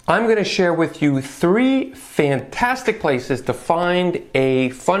I'm going to share with you 3 fantastic places to find a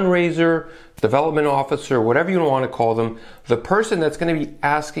fundraiser, development officer, whatever you want to call them, the person that's going to be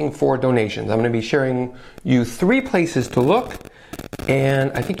asking for donations. I'm going to be sharing you 3 places to look,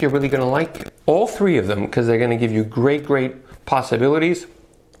 and I think you're really going to like all 3 of them because they're going to give you great possibilities.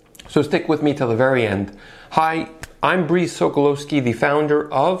 So stick with me till the very end. Hi, I'm Bree Sokolowski, the founder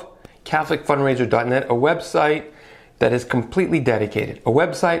of CatholicFundraiser.It, a website that is completely dedicated, a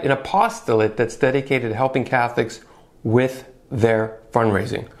website, an apostolate that's dedicated to helping Catholics with their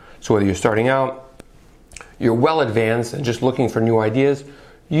fundraising. So whether you're starting out, you're well advanced and just looking for new ideas,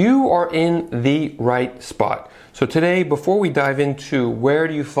 you are in the right spot. So today, before we dive into where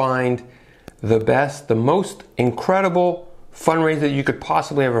do you find the best, the most incredible fundraiser that you could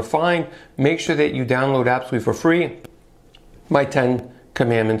possibly ever find, make sure that you download absolutely for free my 10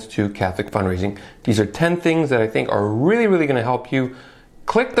 commandments to Catholic fundraising. These are 10 things that I think are really going to help you.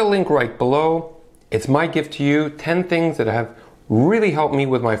 Click the link right below. It's my gift to you. 10 things that have really helped me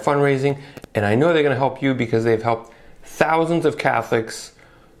with my fundraising, and I know they're going to help you because they've helped thousands of Catholics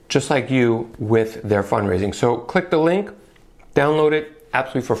just like you with their fundraising. So click the link, download it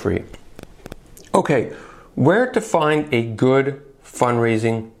absolutely for free. Okay, where to find a good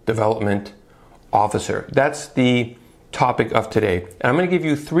fundraising development officer? That's the topic of today. And I'm going to give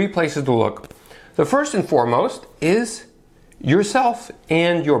you 3 places to look. The first and foremost is yourself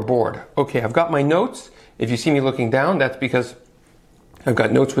and your board. Okay, I've got my notes. If you see me looking down, that's because I've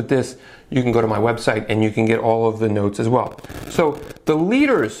got notes with this. You can go to my website and you can get all of the notes as well. So the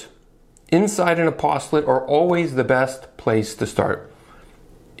leaders inside an apostolate are always the best place to start.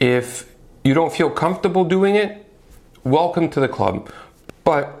 If you don't feel comfortable doing it, welcome to the club.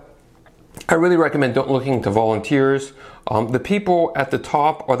 But I really recommend don't looking to volunteers. The people at the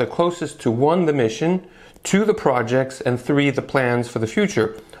top are the closest to 1, the mission, 2, the projects, and 3, the plans for the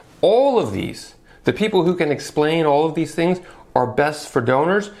future. All of these, the people who can explain all of these things are best for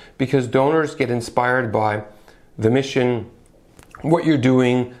donors because donors get inspired by the mission, what you're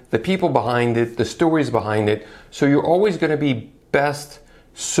doing, the people behind it, the stories behind it. So you're always going to be best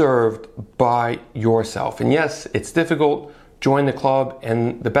served by yourself. And yes, it's difficult. Join the club,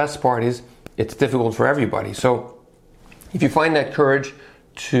 and the best part is it's difficult for everybody. So if you find that courage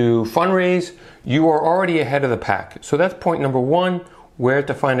to fundraise, you are already ahead of the pack. So that's point number 1, where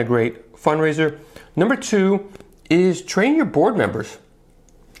to find a great fundraiser. Number 2 is train your board members.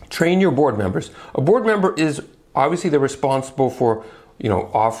 Train your board members. A board member is obviously they're responsible for,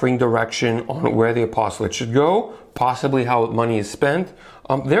 offering direction on where the apostolate should go, possibly how money is spent.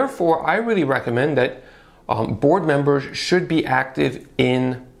 Therefore, I really recommend that board members should be active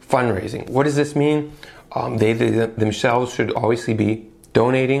in fundraising. What does this mean? They themselves should obviously be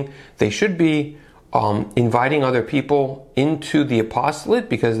donating. They should be inviting other people into the apostolate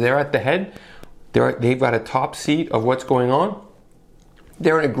because they're at the head. They've got a top seat of what's going on.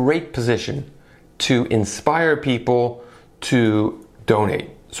 They're in a great position to inspire people to donate.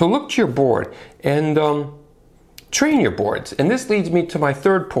 So look to your board and train your boards. And this leads me to my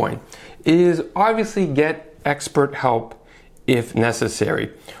 3rd point, is obviously get expert help if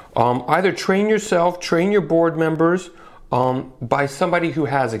necessary. Either train yourself, train your board members by somebody who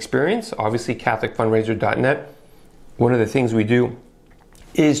has experience. Obviously, CatholicFundraiser.Net, one of the things we do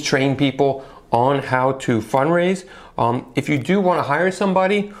is train people on how to fundraise. If you do want to hire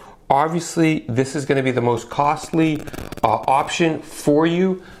somebody, obviously this is going to be the most costly option for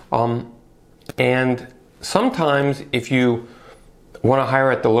you. And sometimes if you want to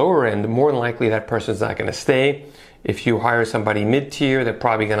hire at the lower end, more than likely that person's not going to stay. If you hire somebody mid-tier, they're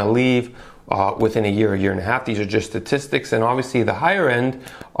probably going to leave within a year and a half. These are just statistics. And obviously the higher end,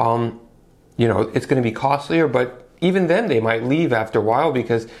 it's going to be costlier, but even then they might leave after a while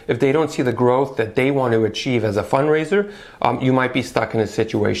because if they don't see the growth that they want to achieve as a fundraiser, you might be stuck in a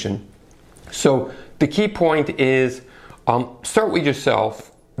situation. So the key point is start with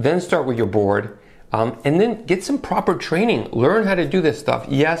yourself, then start with your board, and then get some proper training. Learn how to do this stuff.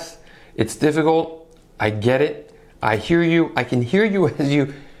 Yes, it's difficult. I get it. I hear you. I can hear you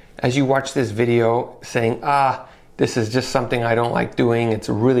as you watch this video saying, this is just something I don't like doing. It's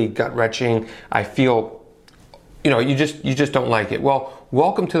really gut-wrenching. I feel, you just don't like it. Well,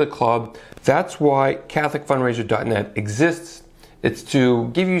 welcome to the club. That's why CatholicFundraiser.Net exists. It's to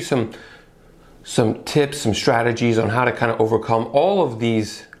give you some tips, some strategies on how to kind of overcome all of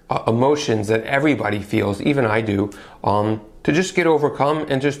these emotions that everybody feels, even I do, to just get overcome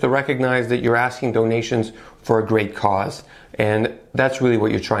and just to recognize that you're asking donations for a great cause. And that's really what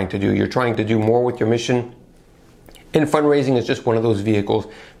you're trying to do. You're trying to do more with your mission. And fundraising is just one of those vehicles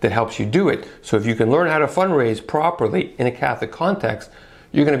that helps you do it. So if you can learn how to fundraise properly in a Catholic context,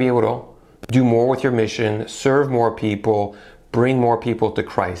 you're going to be able to do more with your mission, serve more people, bring more people to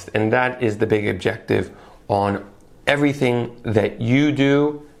Christ. And that is the big objective on everything that you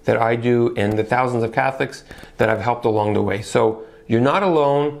do, that I do, and the thousands of Catholics that I've helped along the way. So you're not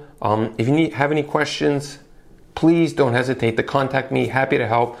alone. If you have any questions, please don't hesitate to contact me. Happy to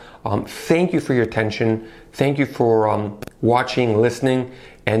help. Thank you for your attention. Thank you for watching, listening,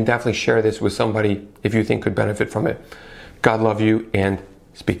 and definitely share this with somebody if you think could benefit from it. God love you, and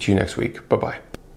speak to you next week. Bye-bye.